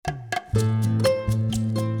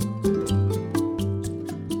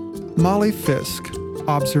Molly Fisk,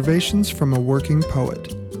 Observations from a Working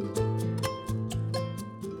Poet.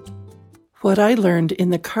 What I learned in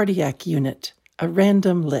the cardiac unit, a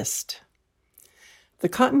random list. The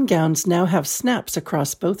cotton gowns now have snaps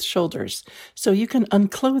across both shoulders, so you can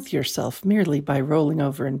unclothe yourself merely by rolling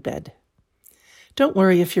over in bed. Don't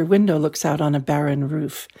worry if your window looks out on a barren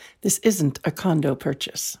roof. This isn't a condo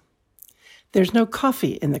purchase. There's no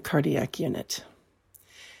coffee in the cardiac unit.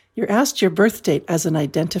 You're asked your birth date as an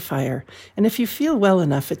identifier, and if you feel well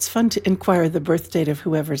enough, it's fun to inquire the birth date of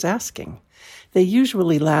whoever's asking. They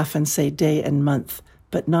usually laugh and say day and month,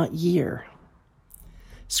 but not year.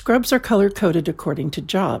 Scrubs are color-coded according to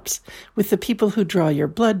jobs, with the people who draw your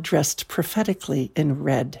blood dressed prophetically in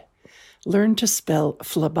red. Learn to spell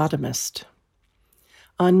phlebotomist.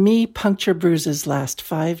 On me, puncture bruises last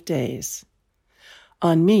 5 days.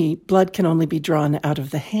 On me, blood can only be drawn out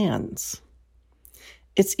of the hands.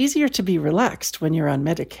 It's easier to be relaxed when you're on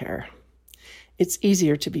Medicare. It's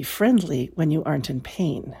easier to be friendly when you aren't in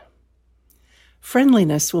pain.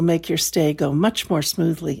 Friendliness will make your stay go much more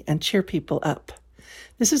smoothly and cheer people up.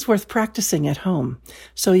 This is worth practicing at home,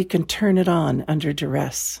 so you can turn it on under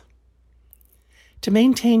duress. To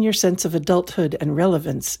maintain your sense of adulthood and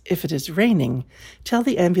relevance, if it is raining, tell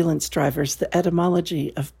the ambulance drivers the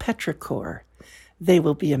etymology of petrichor. They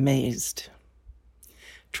will be amazed.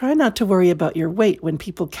 Try not to worry about your weight when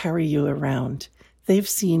people carry you around. They've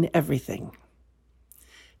seen everything.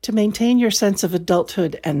 To maintain your sense of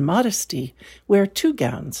adulthood and modesty, wear 2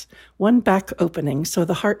 gowns, one back opening so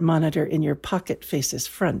the heart monitor in your pocket faces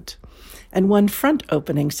front, and one front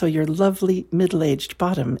opening so your lovely middle-aged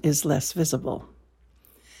bottom is less visible.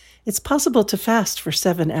 It's possible to fast for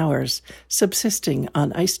 7 hours, subsisting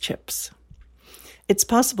on ice chips. It's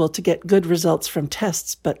possible to get good results from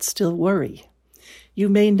tests but still worry. You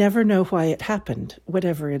may never know why it happened,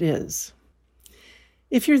 whatever it is.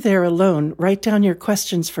 If you're there alone, write down your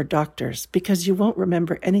questions for doctors because you won't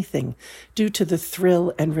remember anything due to the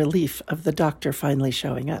thrill and relief of the doctor finally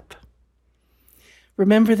showing up.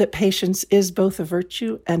 Remember that patience is both a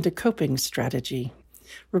virtue and a coping strategy.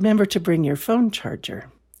 Remember to bring your phone charger.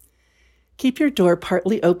 Keep your door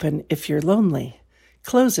partly open if you're lonely.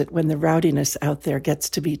 Close it when the rowdiness out there gets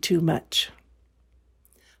to be too much.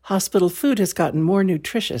 Hospital food has gotten more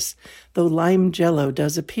nutritious, though lime jello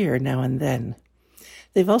does appear now and then.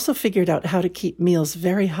 They've also figured out how to keep meals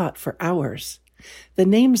very hot for hours. The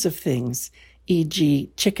names of things,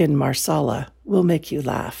 e.g. chicken marsala, will make you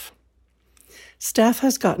laugh. Staff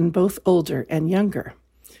has gotten both older and younger.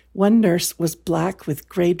 One nurse was black with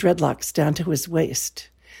gray dreadlocks down to his waist.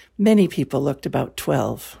 Many people looked about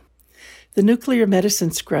 12. The nuclear medicine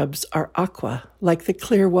scrubs are aqua, like the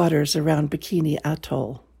clear waters around Bikini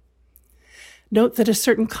Atoll. Note that a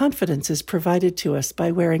certain confidence is provided to us by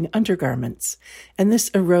wearing undergarments, and this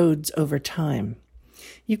erodes over time.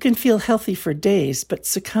 You can feel healthy for days, but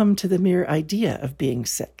succumb to the mere idea of being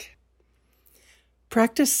sick.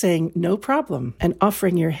 Practice saying no problem and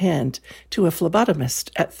offering your hand to a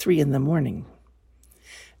phlebotomist at 3 a.m.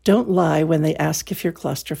 Don't lie when they ask if you're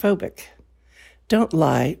claustrophobic. Don't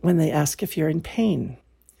lie when they ask if you're in pain.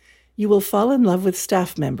 You will fall in love with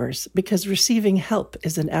staff members because receiving help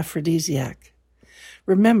is an aphrodisiac.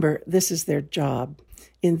 Remember, this is their job.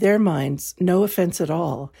 In their minds, no offense at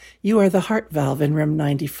all, you are the heart valve in room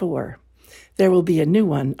 94. There will be a new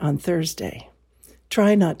one on Thursday.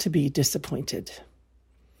 Try not to be disappointed.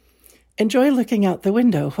 Enjoy looking out the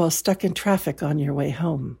window while stuck in traffic on your way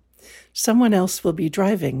home. Someone else will be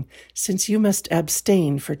driving since you must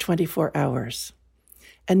abstain for 24 hours.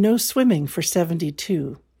 And no swimming for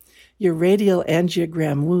 72. Your radial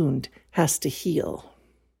angiogram wound has to heal.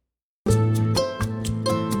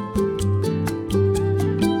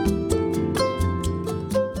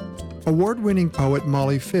 Award-winning poet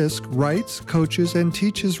Molly Fisk writes, coaches, and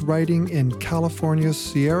teaches writing in California's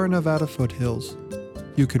Sierra Nevada foothills.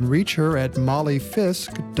 You can reach her at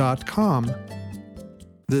mollyfisk.com.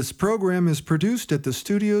 This program is produced at the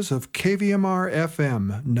studios of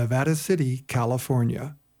KVMR-FM, Nevada City,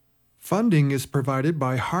 California. Funding is provided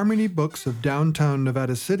by Harmony Books of downtown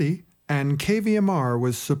Nevada City and KVMR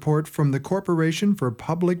with support from the Corporation for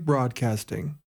Public Broadcasting.